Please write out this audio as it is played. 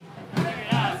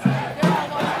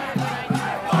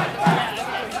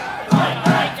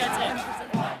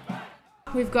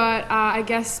we've got a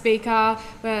guest speaker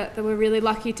that we're really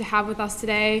lucky to have with us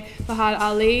today, Fahad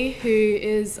Ali, who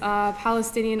is a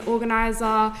Palestinian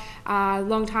organiser,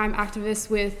 long-time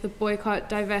activist with the Boycott,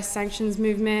 Divest, Sanctions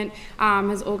movement,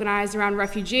 has organised around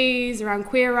refugees, around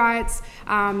queer rights.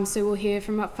 So we'll hear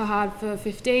from Fahad for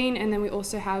 15, and then we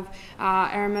also have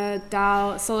Erima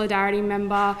Dall, Solidarity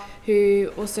member,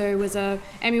 who also was a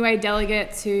MUA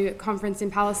delegate to a conference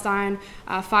in Palestine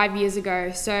 5 years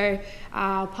ago. So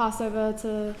I'll pass over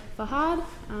to Fahad,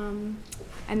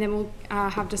 and then we'll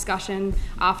have discussion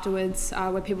afterwards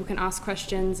where people can ask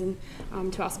questions and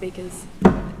to our speakers.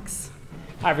 Thanks.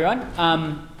 Hi everyone.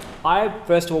 I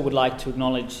first of all would like to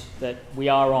acknowledge that we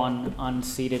are on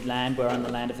unceded land. We're on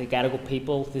the land of the Gadigal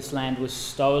people. This land was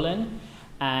stolen,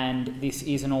 and this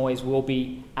is and always will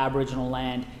be Aboriginal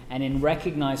land. And in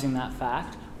recognising that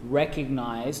fact,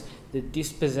 recognise the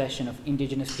dispossession of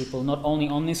Indigenous people, not only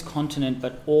on this continent,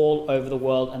 but all over the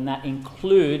world, and that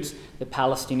includes the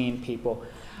Palestinian people.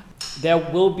 There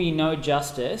will be no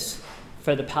justice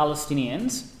for the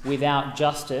Palestinians without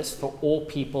justice for all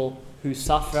people who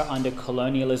suffer under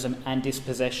colonialism and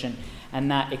dispossession, and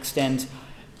that extends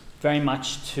very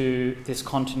much to this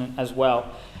continent as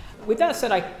well. With that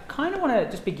said, I kind of want to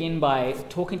just begin by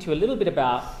talking to you a little bit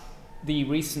about the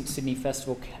recent Sydney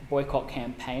Festival boycott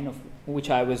campaign, of which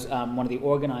I was one of the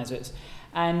organisers.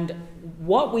 And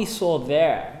what we saw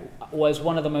there was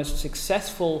one of the most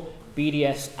successful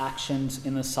BDS actions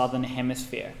in the Southern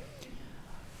Hemisphere.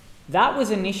 That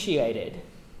was initiated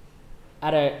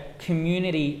at a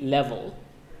community level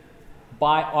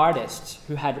by artists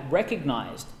who had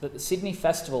recognised that the Sydney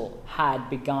Festival had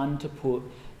begun to put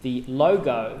the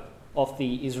logo of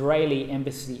the Israeli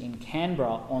embassy in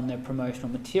Canberra on their promotional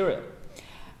material.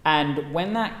 And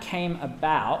when that came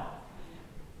about,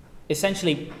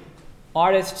 essentially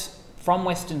artists from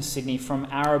Western Sydney, from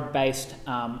Arab-based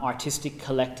artistic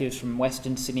collectives, from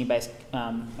Western Sydney-based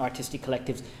artistic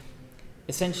collectives,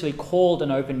 essentially called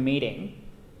an open meeting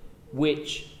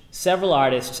which several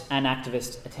artists and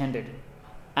activists attended.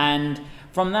 And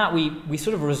from that, we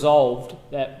sort of resolved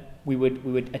that we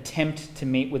would attempt to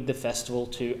meet with the festival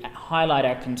to highlight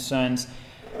our concerns,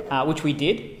 which we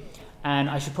did. And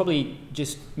I should probably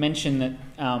just mention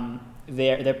that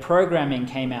their programming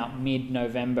came out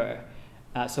mid-November,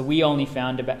 so we only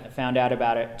found out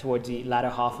about it towards the latter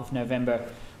half of November.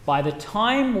 By the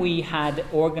time we had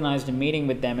organised a meeting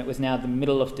with them, it was now the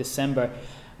middle of December.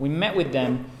 We met with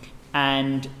them,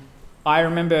 and I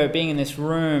remember being in this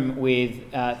room with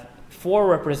 4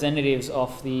 representatives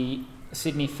of the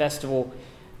Sydney Festival,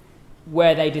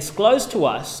 where they disclosed to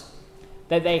us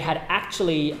that they had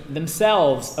actually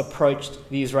themselves approached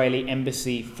the Israeli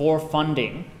embassy for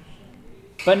funding.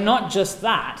 But not just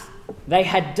that, they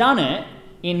had done it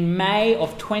in May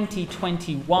of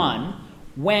 2021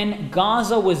 when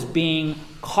Gaza was being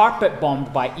carpet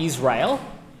bombed by Israel,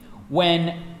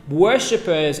 when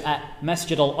worshippers at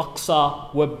Masjid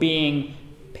al-Aqsa were being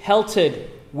pelted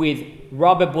with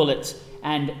rubber bullets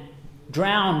and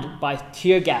drowned by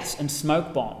tear gas and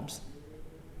smoke bombs.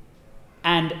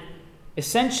 And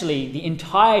essentially, the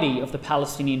entirety of the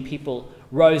Palestinian people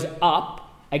rose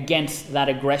up against that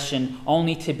aggression,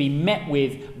 only to be met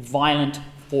with violent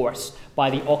force by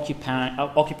the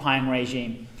occupying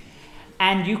regime.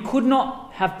 And you could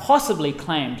not have possibly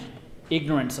claimed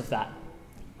ignorance of that.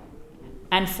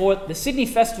 And for the Sydney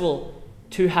Festival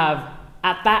to have,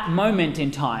 at that moment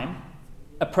in time,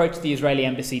 approached the Israeli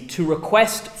embassy to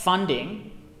request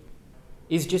funding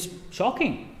is just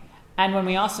shocking. And when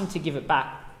we asked them to give it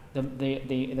back,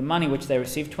 the money which they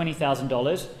received,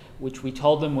 $20,000, which we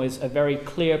told them was a very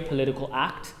clear political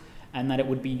act, and that it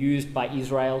would be used by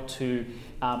Israel to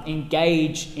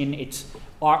engage in its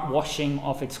art washing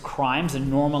of its crimes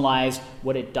and normalize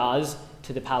what it does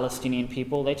to the Palestinian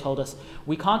people. They told us,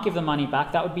 we can't give the money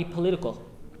back, that would be political.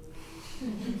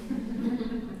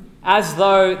 As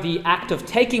though the act of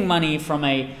taking money from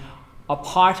a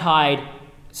apartheid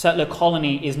settler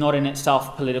colony is not in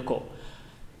itself political.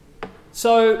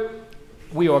 So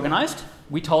we organised.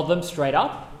 We told them straight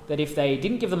up that if they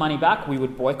didn't give the money back, we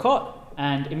would boycott,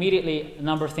 and immediately a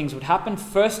number of things would happen.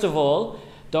 First of all,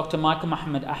 Dr. Michael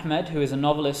Muhammad Ahmed, who is a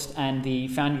novelist and the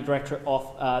founding director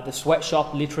of the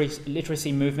Sweatshop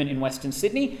Literacy Movement in Western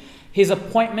Sydney, his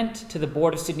appointment to the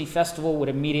board of Sydney Festival would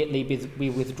immediately be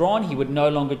withdrawn. He would no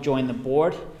longer join the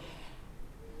board.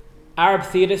 Arab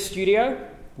Theatre Studio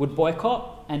would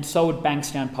boycott, and so would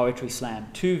Bankstown Poetry Slam,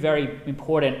 2 very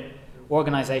important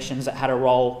organisations that had a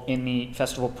role in the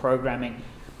festival programming.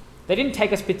 They didn't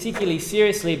take us particularly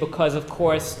seriously because, of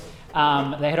course,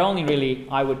 they had only really,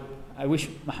 I wish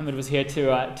Mohammed was here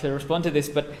to respond to this,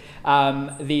 but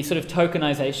the sort of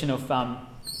tokenization of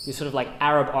sort of like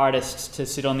Arab artists to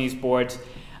sit on these boards.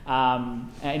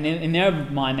 And in their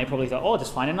mind, they probably thought,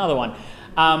 just find another one.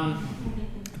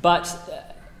 But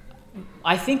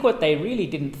I think what they really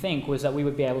didn't think was that we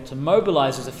would be able to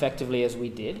mobilize as effectively as we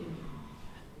did.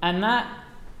 And that,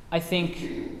 I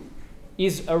think,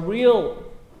 is a real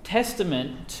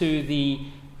testament to the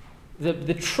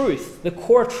truth, the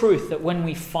core truth that when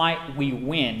we fight, we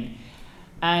win.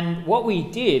 And what we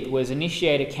did was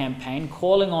initiate a campaign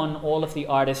calling on all of the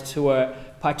artists who were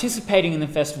participating in the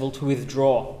festival to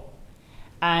withdraw.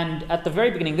 And at the very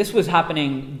beginning, this was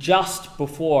happening just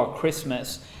before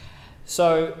Christmas.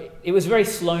 So it was very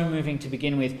slow moving to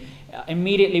begin with.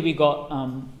 Immediately we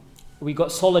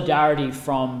got solidarity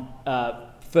from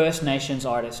First Nations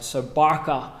artists. So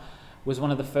Barka was one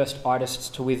of the first artists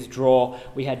to withdraw.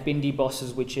 We had Bindi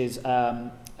Bosses, which is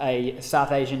a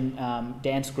South Asian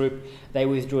dance group. They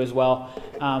withdrew as well.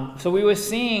 So we were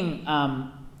seeing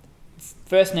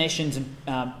First Nations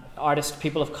artists,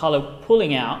 people of colour,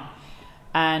 pulling out.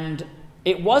 And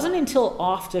it wasn't until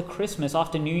after Christmas,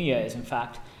 after New Year's, in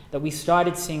fact, that we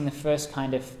started seeing the first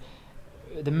kind of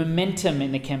the momentum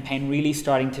in the campaign really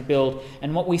starting to build.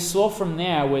 And what we saw from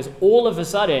there was all of a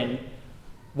sudden,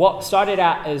 what started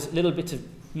out as little bits of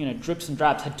drips and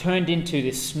drabs had turned into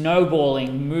this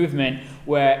snowballing movement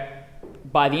where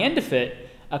by the end of it,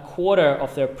 a quarter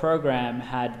of their program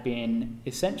had been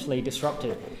essentially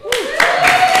disrupted.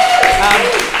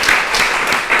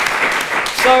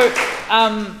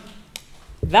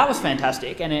 That was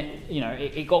fantastic, and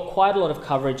it got quite a lot of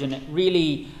coverage, and it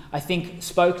really, I think,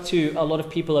 spoke to a lot of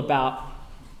people about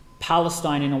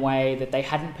Palestine in a way that they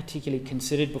hadn't particularly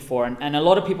considered before. And a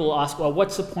lot of people ask, well,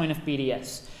 what's the point of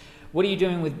BDS? What are you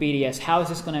doing with BDS? How is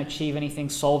this going to achieve anything,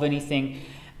 solve anything?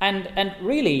 And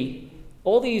really,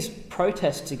 all these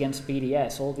protests against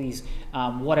BDS, all these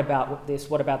what about this,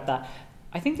 what about that,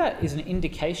 I think that is an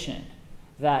indication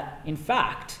that, in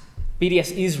fact,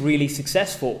 BDS is really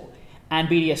successful. And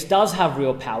BDS does have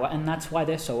real power, and that's why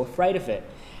they're so afraid of it.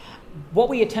 What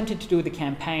we attempted to do with the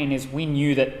campaign is we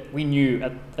knew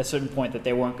at a certain point that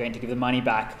they weren't going to give the money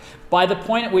back. By the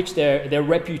point at which their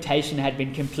reputation had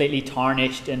been completely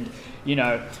tarnished, and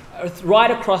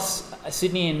right across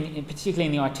Sydney, and particularly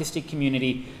in the artistic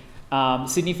community,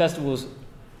 Sydney Festival was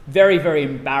very, very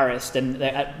embarrassed, and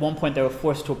at one point they were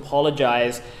forced to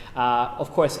apologise.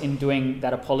 Of course, in doing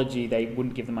that apology, they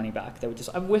wouldn't give the money back. They were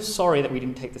just, we're sorry that we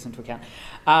didn't take this into account.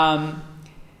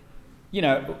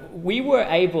 We were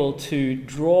able to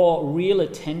draw real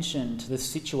attention to the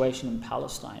situation in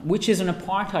Palestine, which is an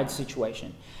apartheid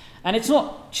situation. And it's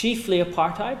not chiefly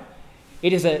apartheid.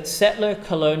 It is a settler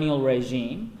colonial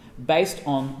regime based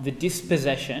on the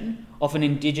dispossession of an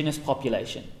indigenous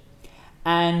population.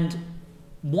 And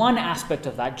one aspect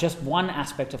of that is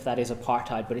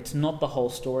apartheid, but it's not the whole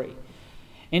story.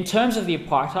 In terms of the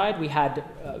apartheid, we had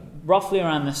roughly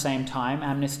around the same time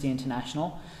Amnesty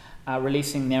International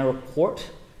releasing their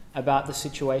report about the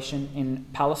situation in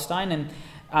Palestine,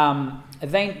 and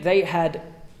they had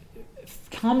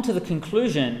come to the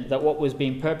conclusion that what was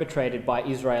being perpetrated by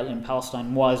Israel in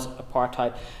Palestine was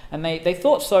apartheid, and they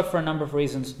thought so for a number of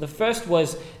reasons. The first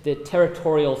was the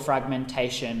territorial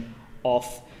fragmentation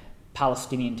of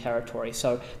Palestinian territory.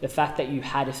 So the fact that you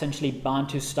had essentially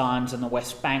Bantustans in the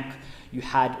West Bank, you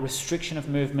had restriction of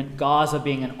movement, Gaza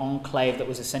being an enclave that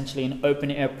was essentially an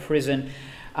open-air prison.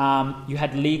 You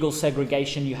had legal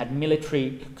segregation, you had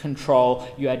military control,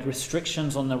 you had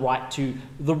restrictions on the right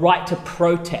to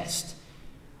protest.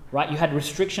 Right? You had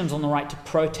restrictions on the right to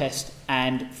protest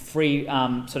and free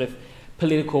sort of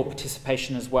political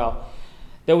participation as well.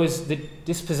 There was the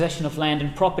dispossession of land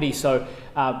and property. So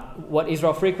what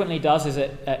Israel frequently does is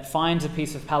it finds a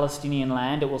piece of Palestinian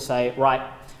land. It will say, right,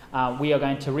 we are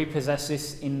going to repossess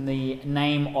this in the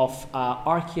name of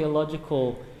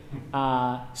archaeological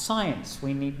science.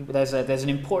 There's an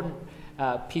important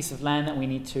piece of land that we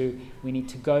need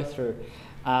to go through.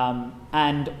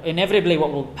 And inevitably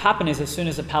what will happen is as soon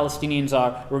as the Palestinians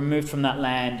are removed from that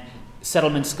land,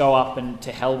 settlements go up, and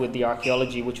to hell with the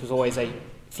archaeology, which was always a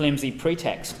flimsy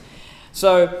pretext.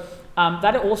 So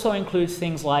that also includes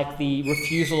things like the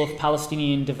refusal of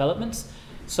Palestinian developments.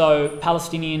 So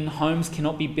Palestinian homes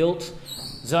cannot be built,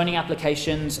 zoning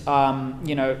applications,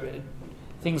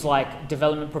 things like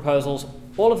development proposals,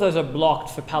 all of those are blocked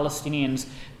for Palestinians,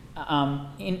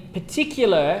 in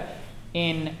particular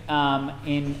in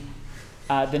the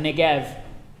Negev,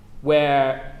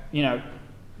 where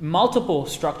multiple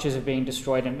structures are being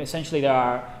destroyed, and essentially there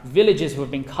are villages who have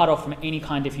been cut off from any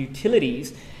kind of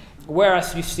utilities,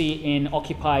 whereas you see in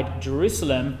occupied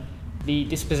Jerusalem the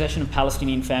dispossession of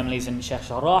Palestinian families in Sheikh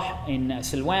Jarrah, in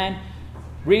Silwan,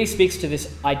 really speaks to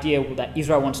this idea that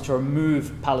Israel wants to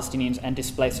remove Palestinians and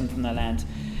displace them from their land.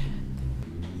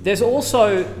 There's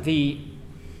also the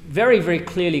very, very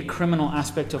clearly criminal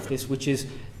aspect of this, which is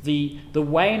the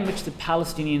way in which the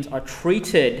Palestinians are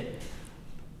treated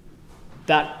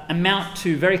that amount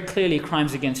to very clearly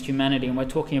crimes against humanity. And we're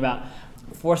talking about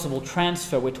forcible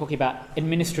transfer, we're talking about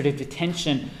administrative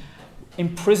detention,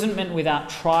 imprisonment without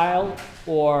trial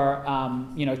or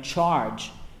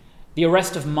charge, the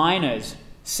arrest of minors,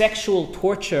 sexual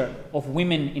torture of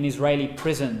women in Israeli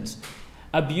prisons,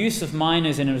 abuse of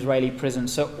minors in Israeli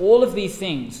prisons. So all of these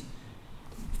things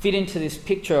fit into this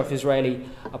picture of Israeli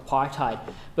apartheid.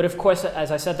 But of course,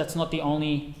 as I said, that's not the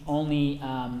only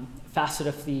facet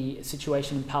of the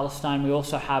situation in Palestine. We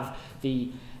also have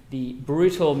the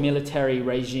brutal military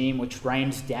regime which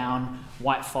rains down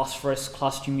white phosphorus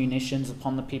cluster munitions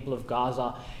upon the people of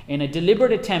Gaza in a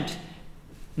deliberate attempt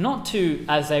not to,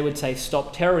 as they would say,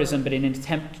 stop terrorism, but in an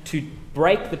attempt to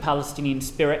break the Palestinian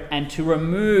spirit and to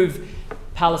remove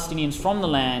Palestinians from the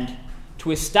land,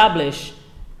 to establish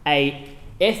a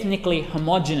ethnically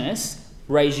homogenous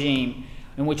regime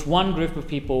in which one group of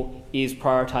people is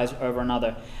prioritized over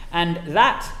another. And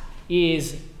that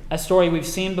is a story we've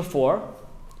seen before.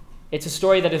 It's a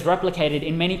story that is replicated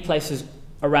in many places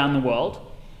around the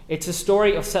world. It's a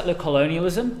story of settler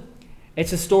colonialism.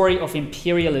 It's a story of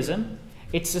imperialism.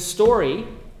 It's a story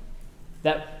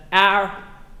that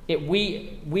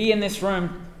we in this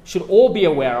room should all be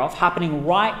aware of, happening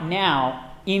right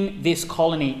now in this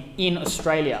colony in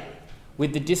Australia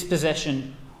with the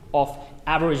dispossession of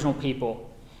Aboriginal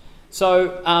people.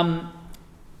 So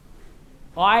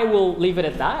I will leave it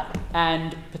at that,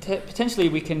 and potentially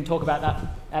we can talk about that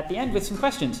at the end with some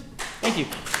questions. Thank you.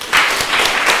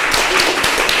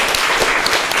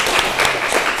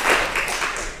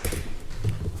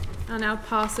 I'll now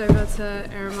pass over to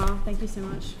Erima. Thank you so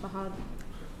much, Fahad.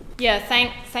 Yeah,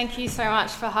 thank you so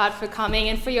much, Fahad, for coming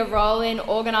and for your role in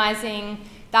organising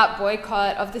that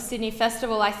boycott of the Sydney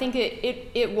Festival. I think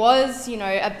it was,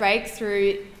 a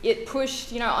breakthrough. It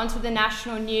pushed, onto the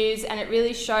national news, and it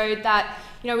really showed that,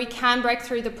 we can break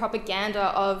through the propaganda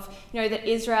of, that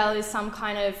Israel is some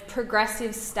kind of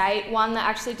progressive state, one that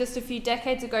actually just a few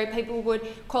decades ago people would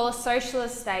call a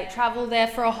socialist state, travel there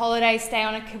for a holiday, stay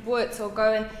on a kibbutz, or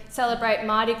go and celebrate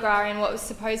Mardi Gras in what was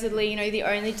supposedly, the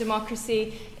only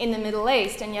democracy in the Middle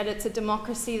East. And yet it's a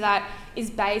democracy that is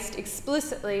based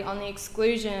explicitly on the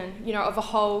exclusion,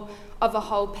 of a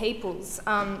whole peoples,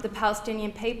 the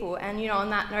Palestinian people. And, on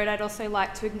that note, I'd also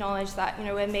like to acknowledge that,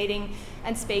 we're meeting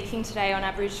and speaking today on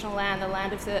Aboriginal land, the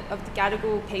land of the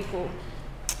Gadigal people.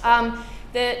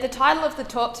 The title of the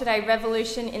talk today,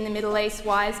 Revolution in the Middle East,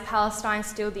 Why is Palestine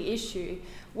Still the Issue?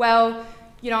 Well,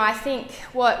 I think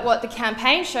what the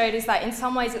campaign showed is that in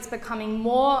some ways it's becoming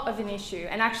more of an issue.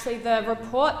 And actually the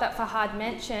report that Fahad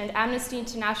mentioned, Amnesty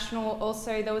International,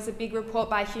 also there was a big report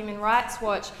by Human Rights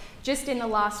Watch just in the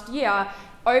last year,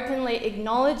 openly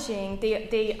acknowledging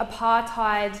the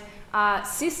apartheid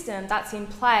system that's in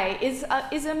play is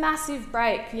a massive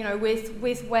break,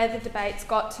 with where the debate's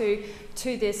got to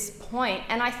this point.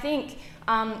 And I think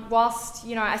whilst,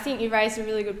 I think you raised a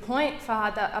really good point,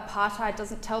 Fahad, that apartheid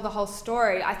doesn't tell the whole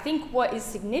story. I think what is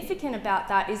significant about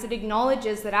that is it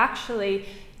acknowledges that actually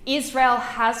Israel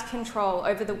has control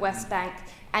over the West Bank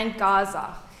and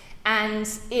Gaza, and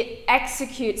it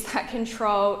executes that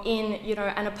control in,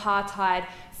 an apartheid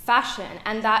fashion,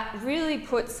 and that really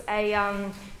puts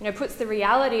puts the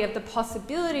reality of the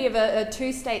possibility of a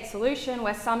two-state solution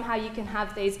where somehow you can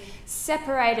have these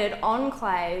separated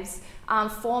enclaves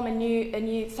form a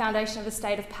new foundation of a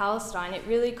state of Palestine. It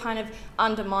really kind of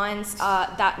undermines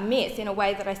that myth in a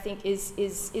way that I think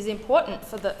is important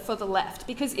for the left,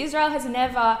 because Israel has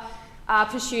never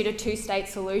pursued a two-state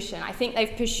solution. I think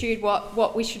they've pursued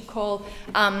what we should call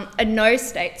a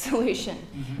no-state solution.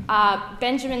 Mm-hmm.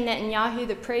 Benjamin Netanyahu,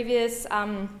 the previous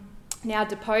now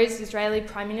deposed Israeli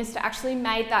Prime Minister, actually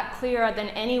made that clearer than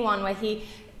anyone, where he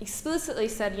explicitly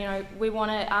said, we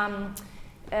want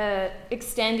to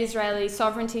extend Israeli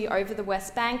sovereignty over the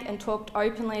West Bank, and talked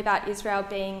openly about Israel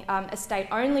being a state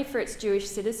only for its Jewish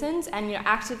citizens, and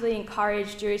actively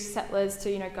encouraged Jewish settlers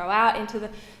to go out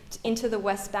into the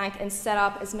West Bank and set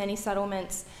up as many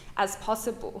settlements as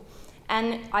possible.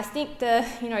 And I think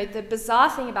the bizarre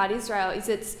thing about Israel is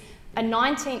it's a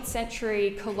 19th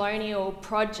century colonial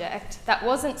project that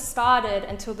wasn't started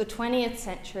until the 20th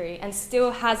century and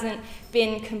still hasn't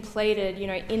been completed,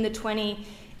 in the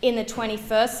in the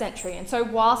 21st century. And so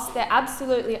whilst there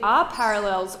absolutely are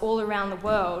parallels all around the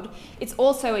world, it's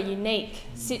also a unique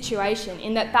situation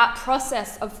in that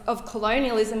process of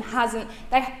colonialism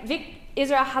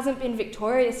Israel hasn't been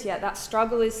victorious yet. That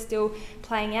struggle is still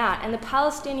playing out. And the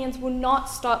Palestinians will not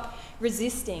stop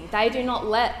resisting. They do not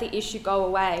let the issue go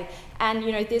away. And,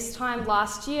 this time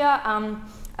last year,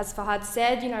 as Fahad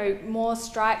said, more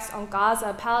strikes on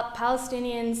Gaza.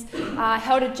 Palestinians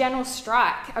held a general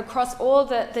strike across all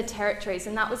the territories,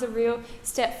 and that was a real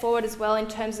step forward as well in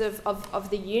terms of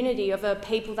the unity of a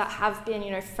people that have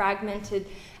been, fragmented,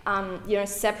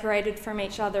 separated from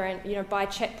each other and, by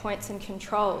checkpoints and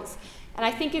controls. And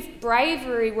I think if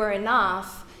bravery were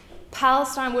enough,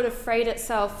 Palestine would have freed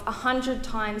itself 100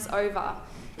 times over.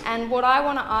 And what I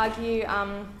want to argue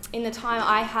in the time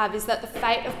I have is that the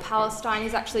fate of Palestine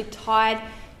is actually tied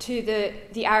to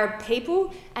the Arab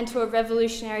people and to a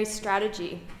revolutionary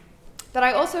strategy. But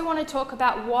I also want to talk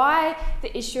about why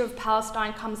the issue of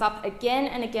Palestine comes up again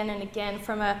and again and again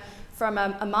from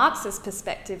a Marxist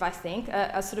perspective, I think,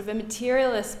 a sort of a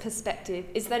materialist perspective,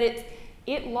 is that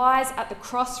it lies at the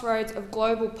crossroads of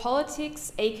global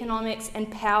politics, economics,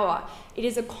 and power. It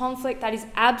is a conflict that is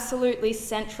absolutely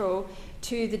central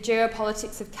to the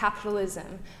geopolitics of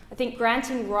capitalism. I think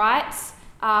granting rights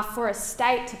for a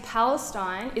state to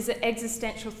Palestine is an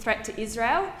existential threat to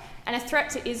Israel, and a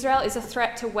threat to Israel is a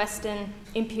threat to Western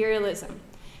imperialism.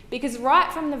 Because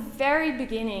right from the very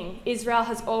beginning, Israel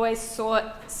has always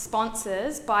sought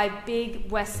sponsors by big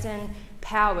Western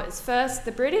powers. First,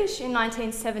 the British in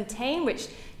 1917, which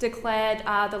declared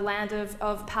the land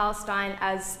of Palestine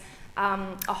as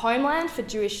a homeland for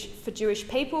Jewish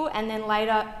people, and then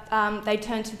later they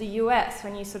turned to the US.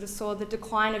 When you sort of saw the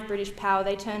decline of British power,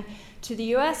 they turned to the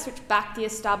US, which backed the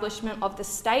establishment of the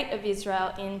State of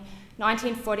Israel in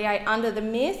 1948 under the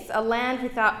myth, a land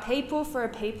without people for a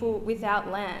people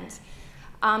without land,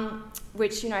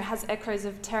 which has echoes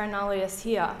of Terra Nullius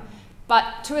here.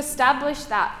 But to establish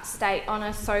that state on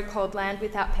a so-called land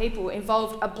without people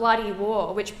involved a bloody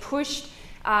war, which pushed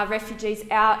refugees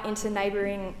out into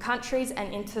neighbouring countries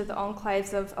and into the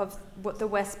enclaves of the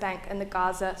West Bank and the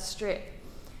Gaza Strip.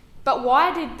 But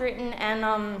why did Britain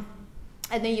and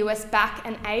the US back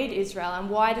and aid Israel? And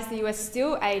why does the US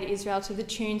still aid Israel to the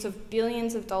tunes of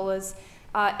billions of dollars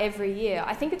every year?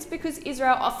 I think it's because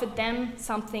Israel offered them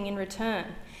something in return.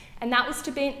 And that was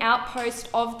to be an outpost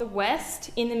of the West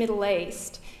in the Middle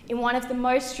East, in one of the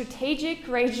most strategic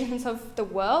regions of the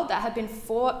world that had been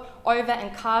fought over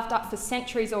and carved up for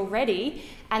centuries already.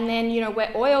 And then,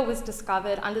 where oil was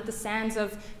discovered under the sands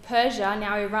of Persia,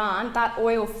 now Iran, that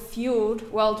oil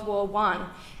fueled World War I.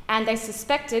 And they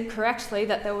suspected correctly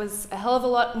that there was a hell of a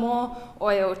lot more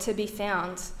oil to be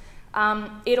found.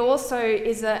 It also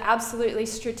is an absolutely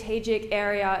strategic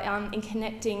area in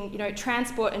connecting,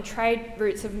 transport and trade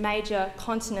routes of major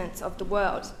continents of the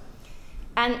world.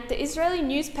 And the Israeli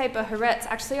newspaper Haaretz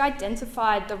actually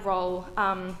identified the role,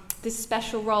 this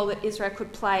special role that Israel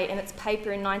could play in its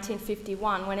paper in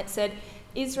 1951 when it said,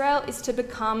 Israel is to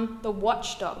become the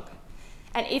watchdog.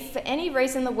 And if for any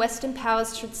reason the Western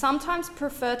powers should sometimes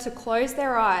prefer to close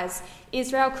their eyes,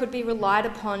 Israel could be relied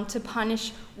upon to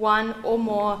punish one or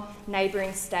more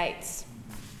neighbouring states.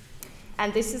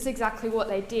 And this is exactly what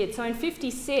they did. So in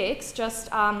 1956, just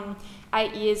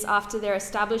 8 years after their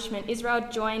establishment, Israel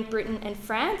joined Britain and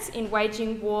France in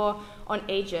waging war on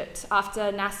Egypt after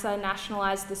Nasser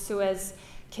nationalised the Suez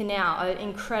Canal, an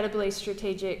incredibly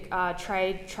strategic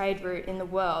trade route in the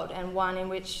world, and one in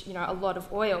which a lot of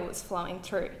oil was flowing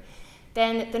through.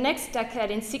 Then the next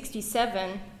decade, in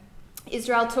 1967,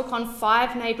 Israel took on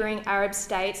 5 neighbouring Arab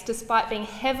states despite being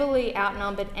heavily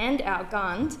outnumbered and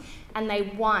outgunned, and they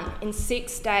won in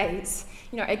 6 days,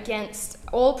 against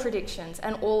all predictions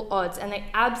and all odds, and they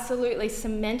absolutely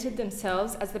cemented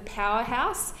themselves as the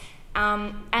powerhouse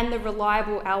and the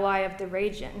reliable ally of the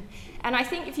region. And I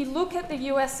think if you look at the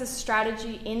US's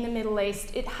strategy in the Middle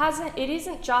East, it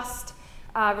isn't just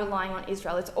relying on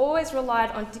Israel. It's always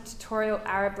relied on dictatorial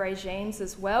Arab regimes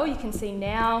as well. You can see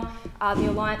now the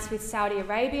alliance with Saudi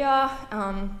Arabia,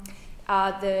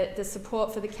 the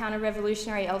support for the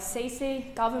counter-revolutionary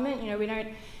El-Sisi government. We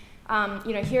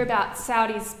don't hear about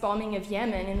Saudi's bombing of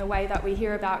Yemen in the way that we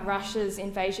hear about Russia's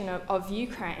invasion of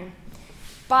Ukraine.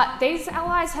 But these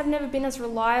allies have never been as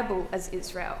reliable as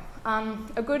Israel.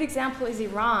 A good example is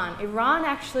Iran. Iran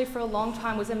actually for a long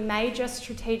time was a major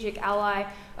strategic ally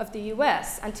of the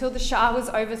US until the Shah was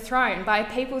overthrown by a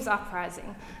people's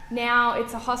uprising. Now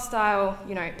it's a hostile,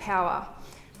 power.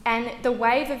 And the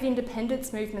wave of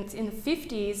independence movements in the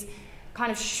 50s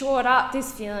kind of shored up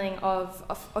this feeling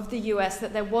of the US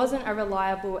that there wasn't a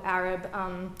reliable Arab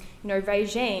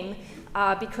regime,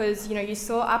 because you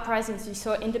saw uprisings, you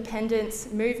saw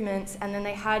independence movements, and then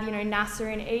they had Nasser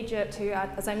in Egypt who,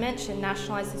 as I mentioned,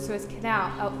 nationalised the Suez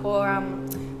Canal, or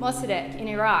Mossadegh in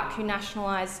Iraq who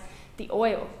nationalised the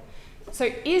oil. So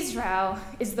Israel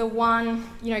is the one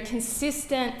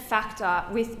consistent factor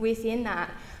within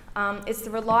that. It's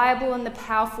the reliable and the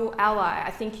powerful ally.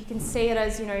 I think you can see it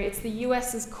as, it's the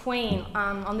US's queen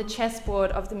on the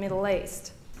chessboard of the Middle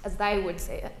East, as they would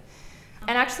see it.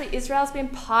 And actually, Israel's been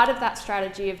part of that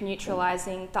strategy of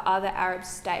neutralising the other Arab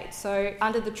states. So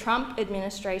under the Trump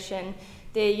administration,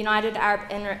 the United Arab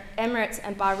Emirates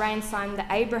and Bahrain signed the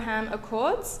Abraham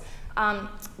Accords,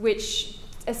 which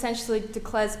essentially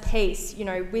declares peace,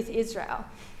 with Israel.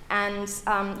 And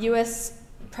US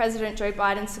President Joe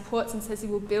Biden supports and says he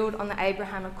will build on the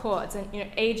Abraham Accords. And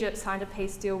Egypt signed a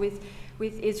peace deal with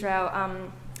Israel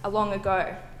long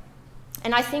ago.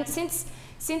 And I think since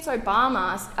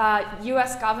Obama,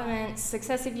 US governments,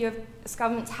 successive US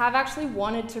governments have actually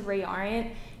wanted to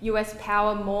reorient US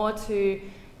power more to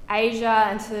Asia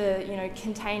and to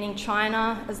containing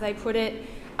China, as they put it.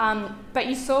 But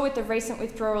you saw with the recent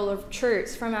withdrawal of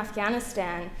troops from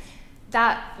Afghanistan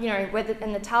that,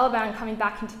 and the Taliban coming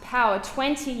back into power,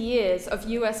 20 years of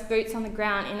US boots on the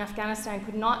ground in Afghanistan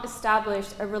could not establish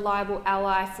a reliable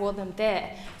ally for them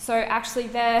there. So actually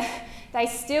they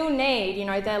still need,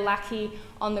 their lackey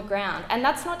on the ground. And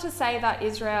that's not to say that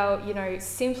Israel,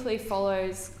 simply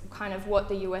follows kind of what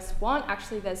the US want.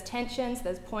 Actually, there's tensions,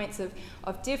 there's points of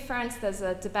difference. There's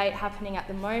a debate happening at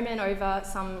the moment over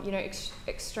some,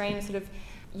 extreme sort of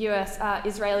US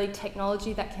Israeli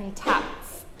technology that can tap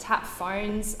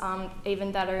phones,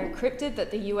 even that are encrypted, that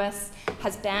the US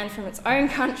has banned from its own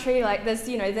country. Like there's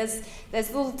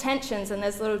little tensions and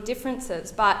there's little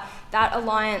differences, but that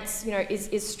alliance,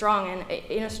 is strong. And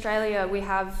in Australia, we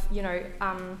have,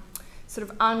 sort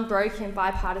of unbroken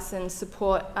bipartisan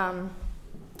support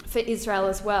for Israel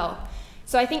as well.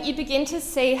 So I think you begin to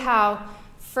see how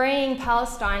freeing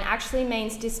Palestine actually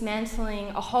means dismantling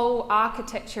a whole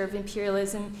architecture of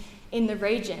imperialism in the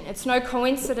region. It's no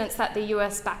coincidence that the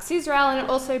US backs Israel, and it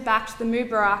also backed the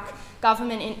Mubarak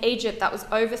government in Egypt that was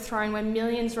overthrown when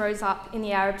millions rose up in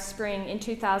the Arab Spring in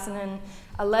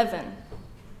 2011.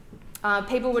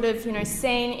 People would have,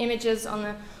 seen images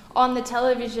on the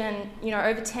television,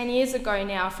 over 10 years ago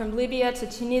now, from Libya to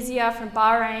Tunisia, from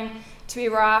Bahrain to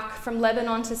Iraq, from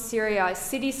Lebanon to Syria.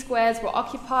 City squares were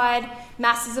occupied,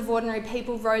 masses of ordinary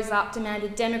people rose up,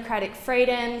 demanded democratic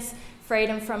freedoms,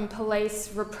 freedom from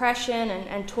police repression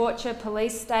and torture,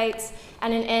 police states,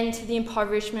 and an end to the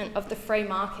impoverishment of the free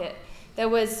market. There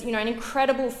was, an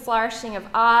incredible flourishing of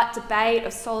art, debate,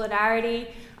 of solidarity.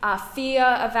 Fear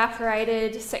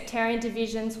evaporated, sectarian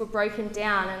divisions were broken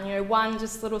down, and one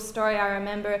just little story I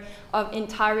remember of in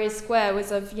Tahrir Square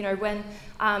was of when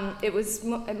it was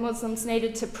Muslims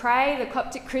needed to pray, the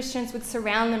Coptic Christians would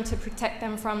surround them to protect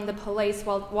them from the police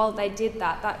while they did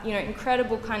that. That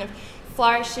incredible kind of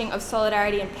flourishing of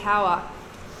solidarity and power.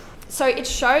 So it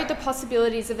showed the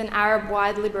possibilities of an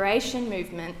Arab-wide liberation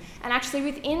movement, and actually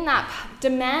within that,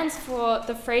 demands for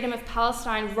the freedom of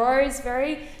Palestine rose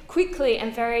very quickly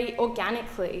and very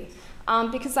organically,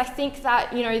 because I think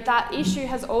that that issue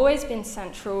has always been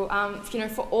central,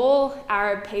 for all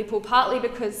Arab people, partly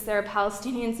because there are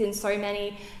Palestinians in so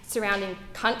many surrounding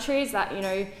countries that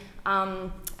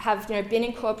have been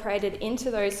incorporated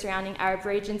into those surrounding Arab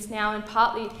regions now, and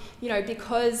partly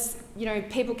because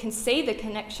people can see the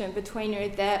connection between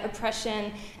their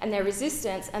oppression and their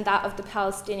resistance and that of the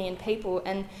Palestinian people.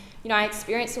 And I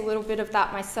experienced a little bit of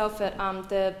that myself at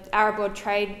the Arab World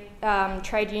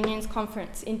Trade Unions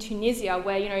Conference in Tunisia,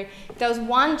 where there was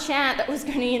one chant that was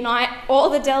going to unite all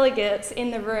the delegates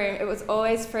in the room. It was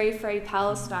always free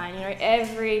Palestine.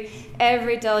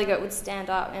 Every delegate would stand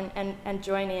up and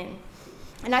join in.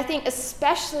 And I think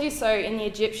especially so in the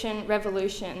Egyptian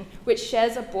revolution, which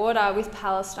shares a border with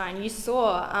Palestine, you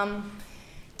saw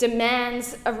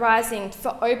demands arising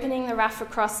for opening the Rafah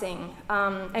crossing,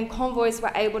 and convoys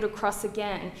were able to cross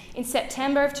again. In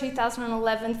September of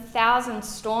 2011, thousands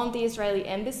stormed the Israeli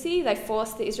embassy. They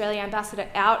forced the Israeli ambassador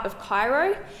out of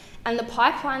Cairo, and the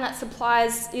pipeline that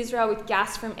supplies Israel with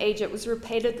gas from Egypt was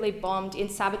repeatedly bombed in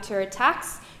saboteur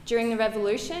attacks during the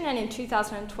revolution, and in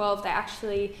 2012 they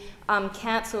actually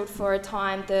cancelled for a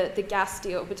time the gas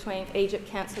deal between Egypt,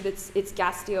 cancelled its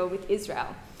gas deal with Israel.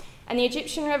 And the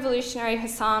Egyptian revolutionary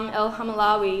Hossam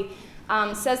el-Hamalawi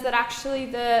says that actually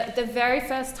the very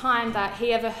first time that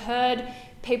he ever heard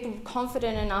people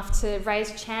confident enough to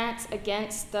raise chants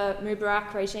against the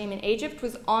Mubarak regime in Egypt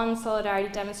was on solidarity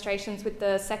demonstrations with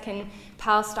the Second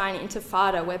Palestine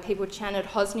Intifada, where people chanted,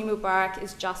 Hosni Mubarak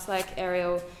is just like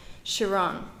Ariel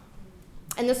Sharon.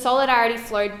 And the solidarity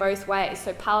flowed both ways.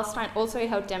 So Palestine also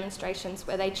held demonstrations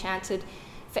where they chanted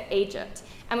for Egypt.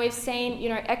 And we've seen,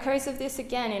 echoes of this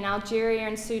again in Algeria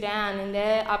and Sudan in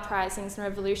their uprisings and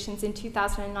revolutions in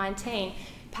 2019.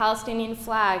 Palestinian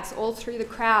flags all through the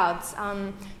crowds.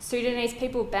 Sudanese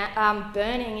people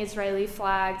burning Israeli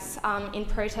flags in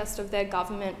protest of their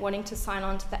government wanting to sign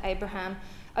on to the Abraham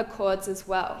Accords as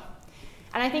well.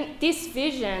 And I think this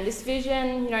vision,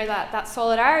 that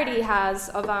solidarity has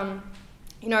of a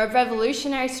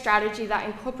revolutionary strategy that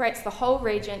incorporates the whole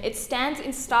region, it stands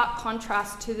in stark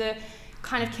contrast to the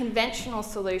kind of conventional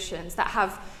solutions that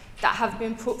have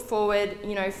been put forward,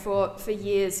 for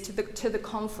years to the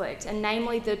conflict, and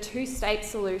namely the two-state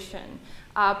solution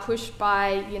pushed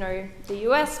by, the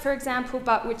US, for example,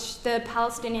 but which the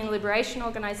Palestinian Liberation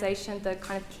Organization, the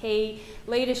kind of key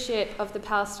leadership of the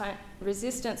Palestine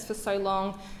resistance for so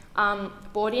long,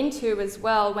 bought into as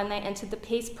well when they entered the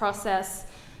peace process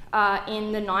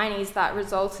in the 90s that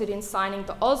resulted in signing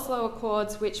the Oslo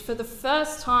Accords, which for the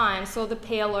first time saw the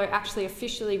PLO actually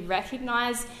officially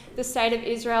recognise the state of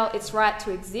Israel, its right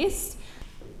to exist,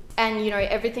 and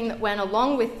everything that went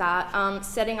along with that,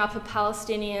 setting up a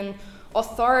Palestinian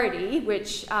Authority,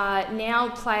 which now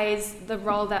plays the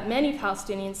role that many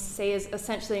Palestinians see as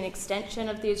essentially an extension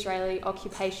of the Israeli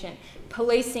occupation,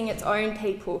 policing its own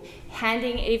people,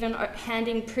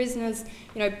 handing prisoners,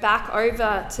 back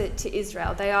over to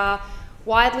Israel. They are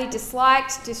widely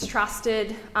disliked,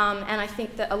 distrusted, and I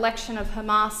think the election of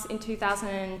Hamas in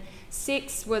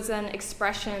 2006 was an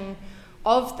expression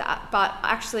of that. But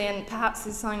actually, and perhaps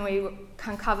this is something we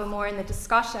can cover more in the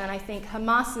discussion, I think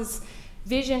Hamas's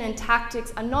vision and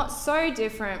tactics are not so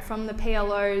different from the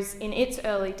PLO's in its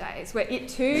early days, where it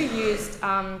too used,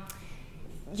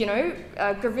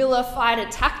 guerrilla fighter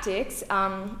tactics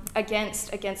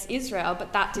against Israel,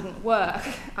 but that didn't work,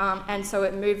 and so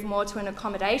it moved more to an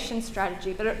accommodation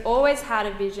strategy. But it always had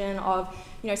a vision of,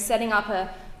 setting up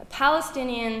a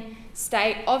Palestinian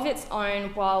state of its own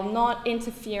while not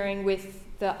interfering with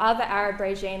the other Arab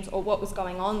regimes or what was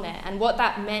going on there. And what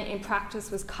that meant in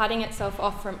practice was cutting itself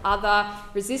off from other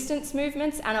resistance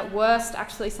movements, and at worst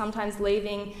actually sometimes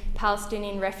leaving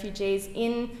Palestinian refugees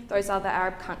in those other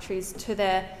Arab countries to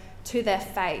their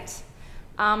fate.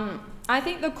 I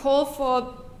think the call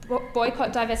for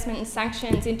boycott, divestment and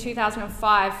sanctions in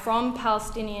 2005 from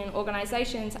Palestinian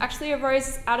organisations actually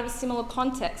arose out of a similar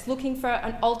context, looking for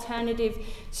an alternative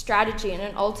strategy and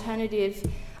an alternative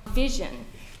vision.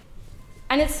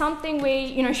 And it's something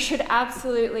we, should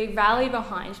absolutely rally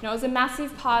behind. It was a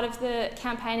massive part of the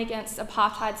campaign against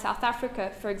apartheid South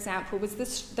Africa, for example, was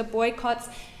the boycotts,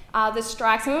 the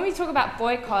strikes. And when we talk about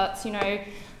boycotts,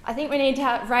 I think we need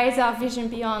to raise our vision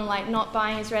beyond not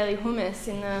buying Israeli hummus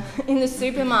in the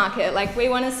supermarket. We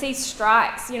want to see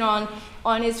strikes,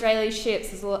 on Israeli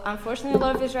ships. There's unfortunately a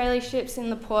lot of Israeli ships in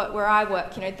the port where I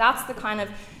work. That's the kind of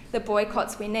the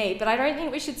boycotts we need. But I don't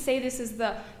think we should see this as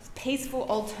the peaceful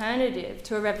alternative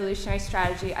to a revolutionary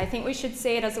strategy. I think we should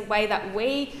see it as a way that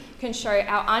we can show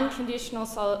our unconditional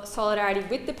solidarity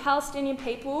with the Palestinian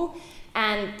people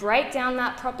and break down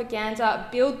that propaganda,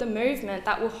 build the movement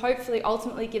that will hopefully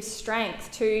ultimately give strength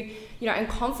to, and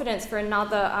confidence for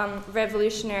another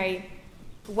revolutionary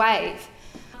wave.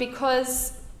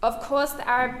 Because, of course, the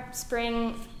Arab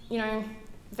Spring,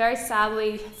 very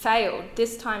sadly failed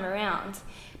this time around.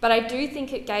 But I do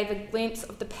think it gave a glimpse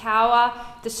of the power,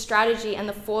 the strategy, and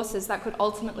the forces that could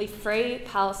ultimately free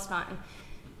Palestine.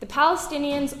 The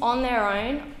Palestinians on their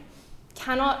own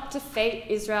cannot defeat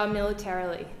Israel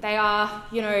militarily. They are,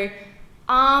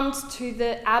 armed to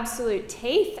the absolute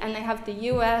teeth, and they have the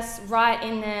US right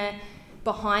in there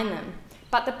behind them.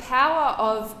 But the power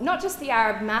of not just the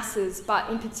Arab masses,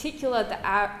 but in particular the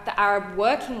Arab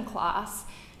working class,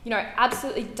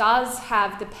 absolutely does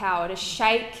have the power to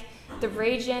shake the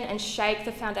region and shake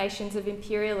the foundations of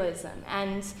imperialism.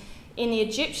 And in the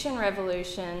Egyptian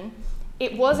revolution,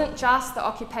 it wasn't just the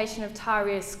occupation of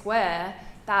Tahrir Square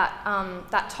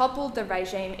that toppled the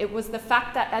regime. It was the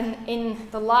fact that in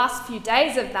the last few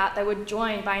days of that, they were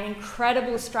joined by an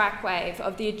incredible strike wave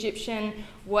of the Egyptian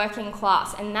working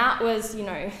class, and that was,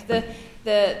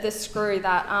 the screw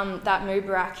that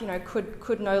Mubarak,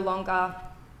 could no longer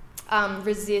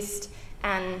resist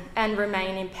and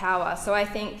remain in power. So I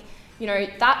think,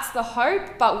 that's the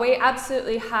hope, but we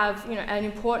absolutely have, an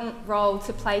important role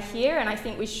to play here, and I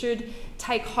think we should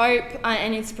take hope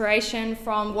and inspiration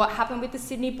from what happened with the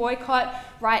Sydney boycott.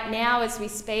 Right now, as we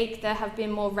speak, there have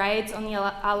been more raids on the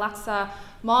Al-Aqsa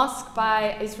Mosque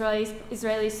by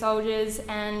Israeli soldiers,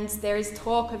 and there is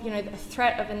talk of, the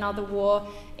threat of another war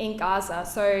in Gaza.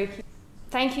 So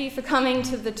thank you for coming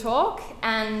to the talk,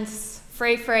 and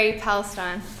free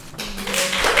Palestine.